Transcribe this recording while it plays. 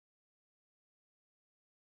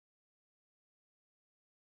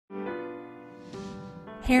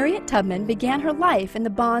Harriet Tubman began her life in the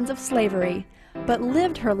bonds of slavery, but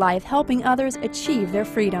lived her life helping others achieve their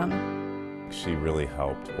freedom. She really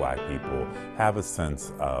helped Black people have a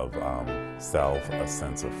sense of self, a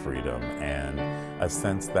sense of freedom, and a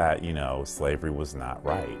sense that, you know, slavery was not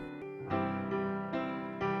right.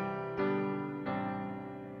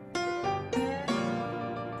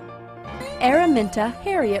 Araminta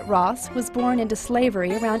Harriet Ross was born into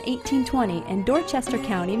slavery around 1820 in Dorchester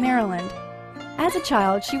County, Maryland. As a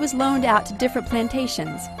child, she was loaned out to different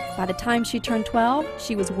plantations. By the time she turned 12,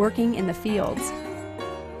 she was working in the fields.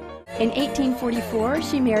 In 1844,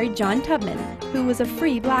 she married John Tubman, who was a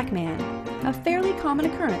free black man, a fairly common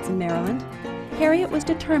occurrence in Maryland. Harriet was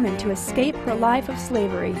determined to escape her life of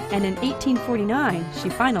slavery, and in 1849, she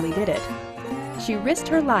finally did it. She risked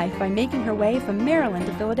her life by making her way from Maryland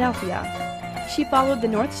to Philadelphia. She followed the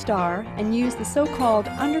North Star and used the so-called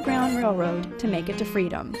Underground Railroad to make it to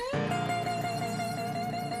freedom.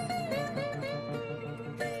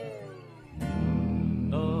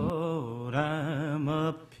 Lord, I'm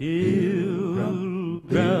a pilgrim.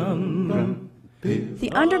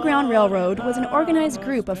 The Underground Railroad was an organized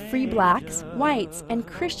group of free blacks, whites, and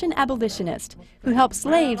Christian abolitionists who helped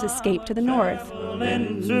slaves escape to the North.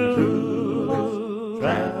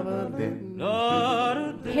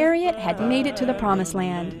 Harriet had made it to the Promised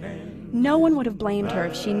Land. No one would have blamed her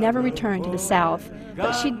if she never returned to the South,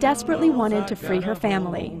 but she desperately wanted to free her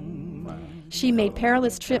family. She made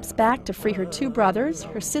perilous trips back to free her two brothers,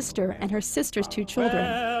 her sister, and her sister's two children.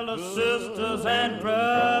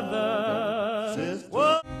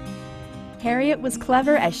 Harriet was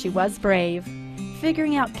clever as she was brave,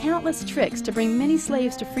 figuring out countless tricks to bring many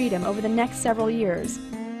slaves to freedom over the next several years.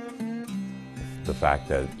 The fact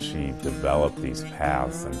that she developed these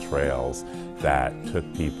paths and trails that took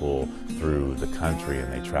people through the country,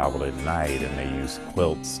 and they traveled at night, and they used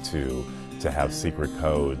quilts to have secret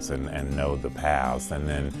codes and know the paths, and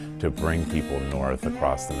then to bring people north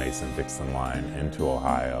across the Mason-Dixon line into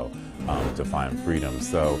Ohio to find freedom.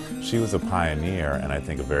 So she was a pioneer, and I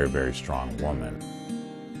think a very, very strong woman.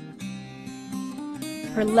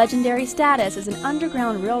 Her legendary status as an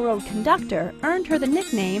Underground Railroad conductor earned her the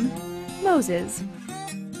nickname Moses.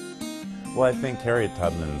 Well, I think Harriet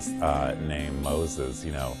Tubman's name, Moses,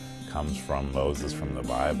 you know, comes from Moses from the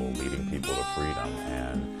Bible, leading people to freedom,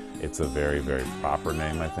 and it's a very, very proper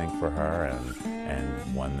name, I think, for her, and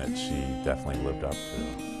one that she definitely lived up to.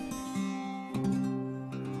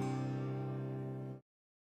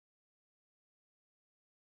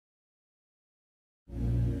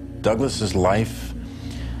 Douglass's life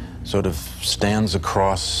sort of stands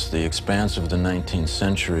across the expanse of the 19th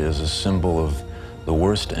century as a symbol of the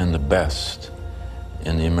worst and the best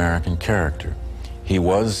in the American character. He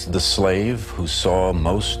was the slave who saw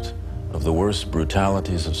most of the worst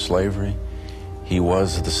brutalities of slavery. He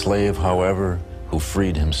was the slave, however, who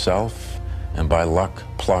freed himself, and by luck,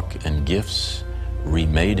 pluck, and gifts,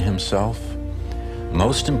 remade himself.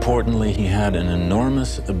 Most importantly, he had an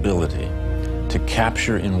enormous ability to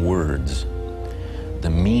capture in words the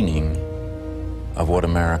meaning of what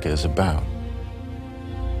America is about.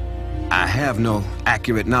 I have no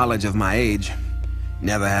accurate knowledge of my age,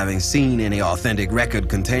 never having seen any authentic record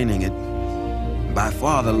containing it. By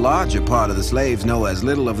far the larger part of the slaves know as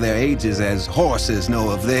little of their ages as horses know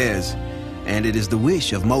of theirs, and it is the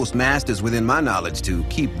wish of most masters within my knowledge to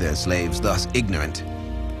keep their slaves thus ignorant.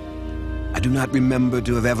 I do not remember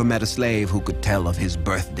to have ever met a slave who could tell of his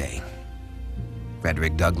birthday.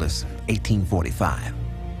 Frederick Douglass, 1845.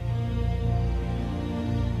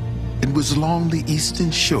 It was along the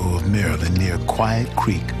eastern shore of Maryland near Quiet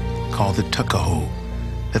Creek, called the Tuckahoe,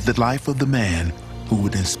 that the life of the man who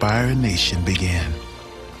would inspire a nation began.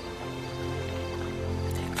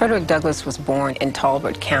 Frederick Douglass was born in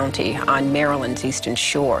Talbot County on Maryland's eastern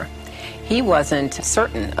shore. He wasn't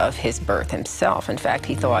certain of his birth himself. In fact,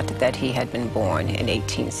 he thought that he had been born in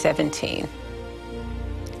 1817.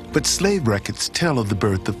 But slave records tell of the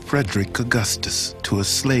birth of Frederick Augustus to a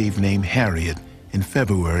slave named Harriet in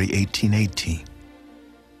February 1818.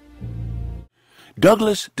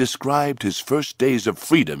 Douglass described his first days of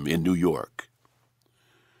freedom in New York.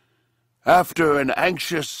 After an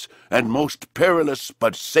anxious and most perilous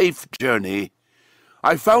but safe journey,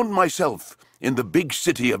 I found myself in the big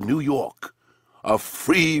city of New York, a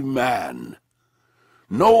free man.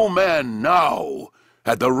 No man now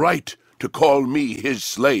had the right to call me his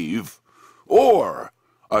slave, or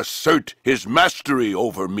assert his mastery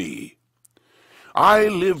over me. I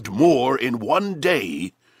lived more in one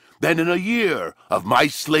day than in a year of my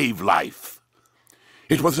slave life.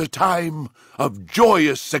 It was a time of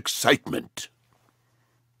joyous excitement.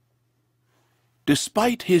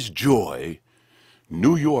 Despite his joy,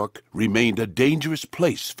 New York remained a dangerous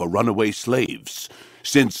place for runaway slaves,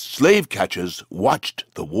 since slave catchers watched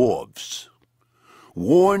the wharves.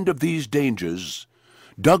 Warned of these dangers,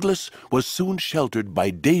 Douglass was soon sheltered by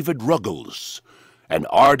David Ruggles, an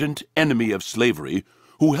ardent enemy of slavery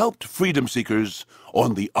who helped freedom seekers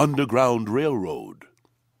on the Underground Railroad.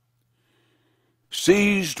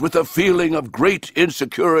 Seized with a feeling of great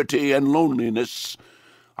insecurity and loneliness,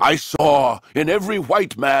 I saw in every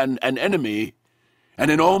white man an enemy, and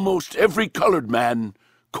in almost every colored man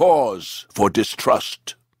cause for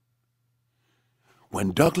distrust.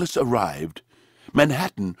 When Douglass arrived,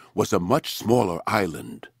 Manhattan was a much smaller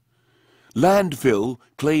island. Landfill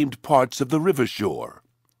claimed parts of the river shore.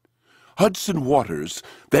 Hudson waters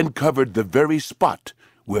then covered the very spot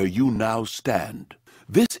where you now stand.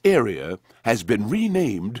 This area has been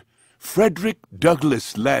renamed Frederick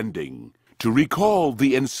Douglass Landing to recall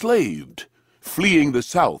the enslaved fleeing the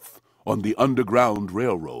South on the Underground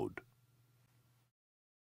Railroad.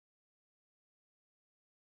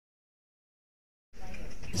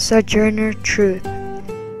 Sojourner Truth.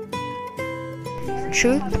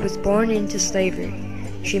 Truth was born into slavery.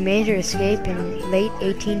 She made her escape in late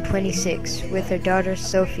 1826 with her daughter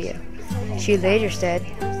Sophia. She later said,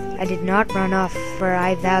 "I did not run off, for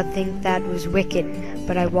I thou think that was wicked,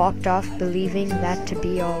 but I walked off believing that to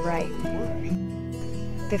be all right."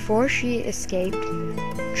 Before she escaped,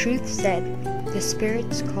 Truth said, "The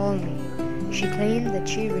spirits call me." She claimed that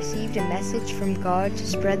she received a message from God to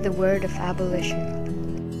spread the word of abolition.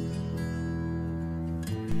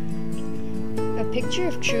 A picture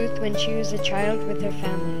of Truth when she was a child with her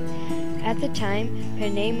family. At the time, her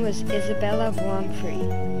name was Isabella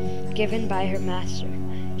Humphrey, given by her master.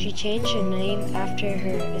 She changed her name after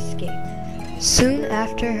her escape. Soon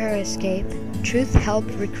after her escape, Truth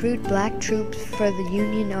helped recruit black troops for the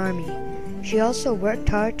Union Army. She also worked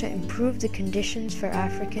hard to improve the conditions for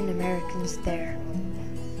African Americans there.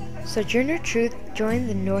 Sojourner Truth joined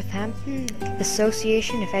the Northampton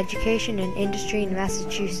Association of Education and Industry in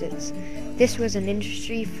Massachusetts. This was an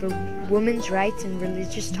industry for women's rights and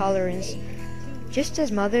religious tolerance. Just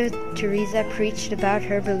as Mother Teresa preached about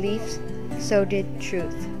her beliefs, so did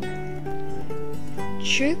Truth.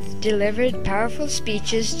 Truth delivered powerful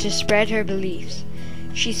speeches to spread her beliefs.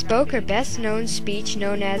 She spoke her best-known speech,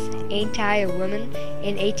 known as "Ain't I a Woman?"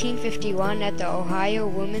 in 1851 at the Ohio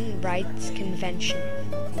Women's Rights Convention.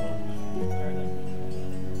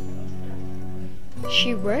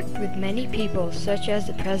 She worked with many people, such as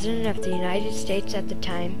the President of the United States at the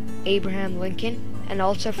time, Abraham Lincoln, and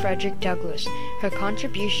also Frederick Douglass. Her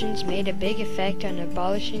contributions made a big effect on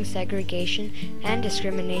abolishing segregation and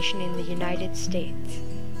discrimination in the United States.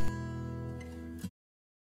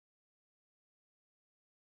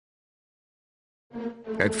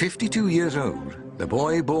 At 52 years old, the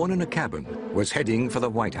boy born in a cabin was heading for the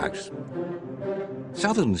White House.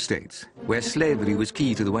 Southern states, where slavery was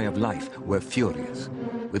key to the way of life, were furious.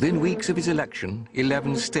 Within weeks of his election,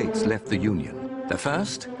 11 states left the Union. The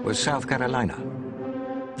first was South Carolina.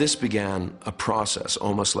 This began a process,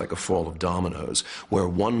 almost like a fall of dominoes, where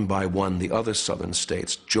one by one the other southern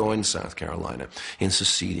states joined South Carolina in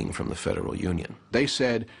seceding from the federal union. They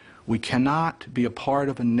said, we cannot be a part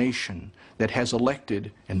of a nation that has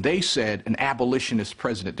elected, and they said, an abolitionist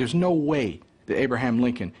president. There's no way that Abraham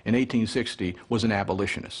Lincoln in 1860 was an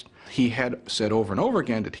abolitionist. He had said over and over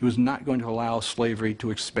again that he was not going to allow slavery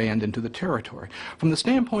to expand into the territory. From the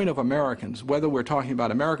standpoint of Americans, whether we're talking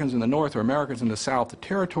about Americans in the North or Americans in the South, the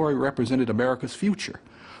territory represented America's future.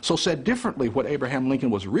 So said differently, what Abraham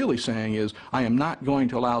Lincoln was really saying is, I am not going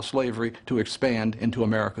to allow slavery to expand into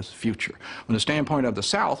America's future. From the standpoint of the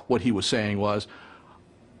South, what he was saying was,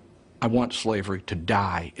 I want slavery to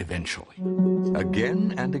die eventually.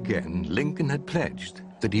 Again and again, Lincoln had pledged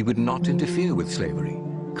that he would not interfere with slavery.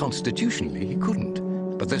 Constitutionally, he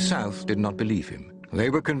couldn't, but the South did not believe him. They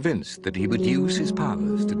were convinced that he would use his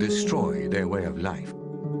powers to destroy their way of life.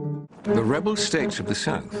 The rebel states of the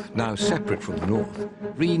South, now separate from the North,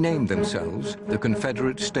 renamed themselves the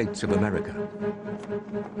Confederate States of America.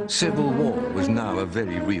 Civil war was now a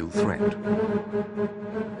very real threat.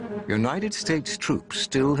 United States troops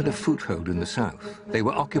still had a foothold in the South. They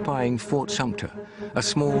were occupying Fort Sumter, a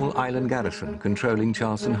small island garrison controlling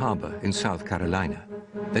Charleston Harbor in South Carolina.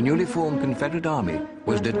 The newly formed Confederate Army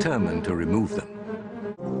was determined to remove them.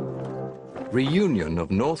 Reunion of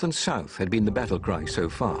North and South had been the battle cry so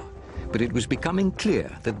far, but it was becoming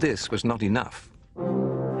clear that this was not enough.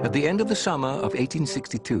 At the end of the summer of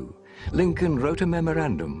 1862, Lincoln wrote a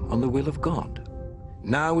memorandum on the will of God.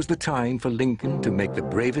 Now was the time for Lincoln to make the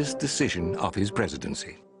bravest decision of his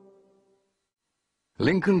presidency.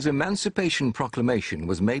 Lincoln's Emancipation Proclamation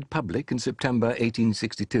was made public in September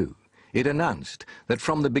 1862. It announced that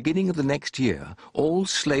from the beginning of the next year, all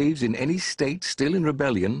slaves in any state still in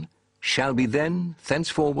rebellion shall be then,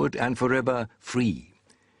 thenceforward, and forever free.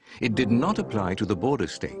 It did not apply to the border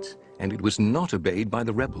states, and it was not obeyed by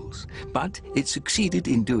the rebels, but it succeeded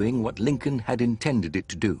in doing what Lincoln had intended it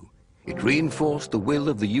to do. It reinforced the will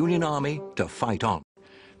of the Union Army to fight on.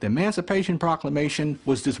 The Emancipation Proclamation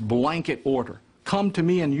was this blanket order. Come to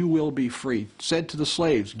me and you will be free. Said to the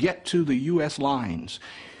slaves, get to the U.S. lines.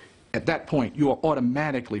 At that point, you are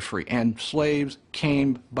automatically free, and slaves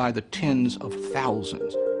came by the tens of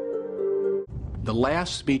thousands. The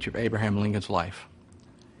last speech of Abraham Lincoln's life,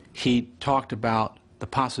 he talked about the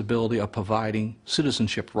possibility of providing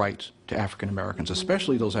citizenship rights to African Americans,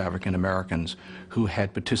 especially those African Americans who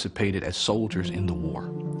had participated as soldiers in the war.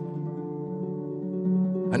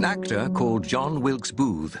 An actor called John Wilkes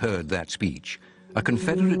Booth heard that speech. A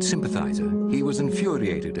Confederate sympathizer, he was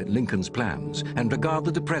infuriated at Lincoln's plans and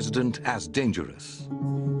regarded the president as dangerous.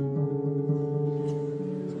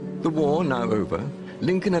 The war now over,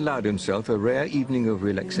 Lincoln allowed himself a rare evening of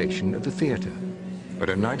relaxation at the theater. But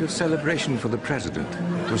a night of celebration for the president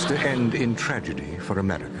was to end in tragedy for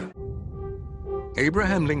America.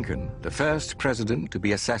 Abraham Lincoln, the first president to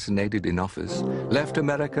be assassinated in office, left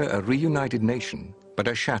America a reunited nation, but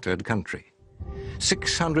a shattered country.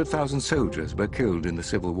 600,000 soldiers were killed in the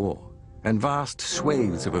Civil War, and vast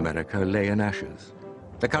swathes of America lay in ashes.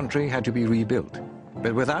 The country had to be rebuilt,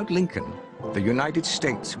 but without Lincoln, the United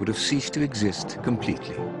States would have ceased to exist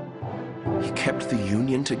completely. He kept the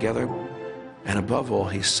Union together, and above all,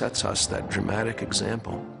 he sets us that dramatic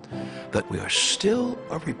example that we are still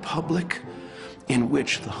a republic in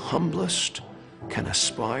which the humblest can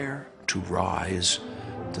aspire to rise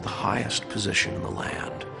to the highest position in the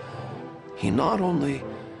land. He not only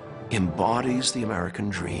embodies the American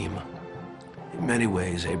dream, in many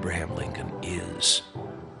ways, Abraham Lincoln is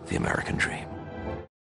the American dream.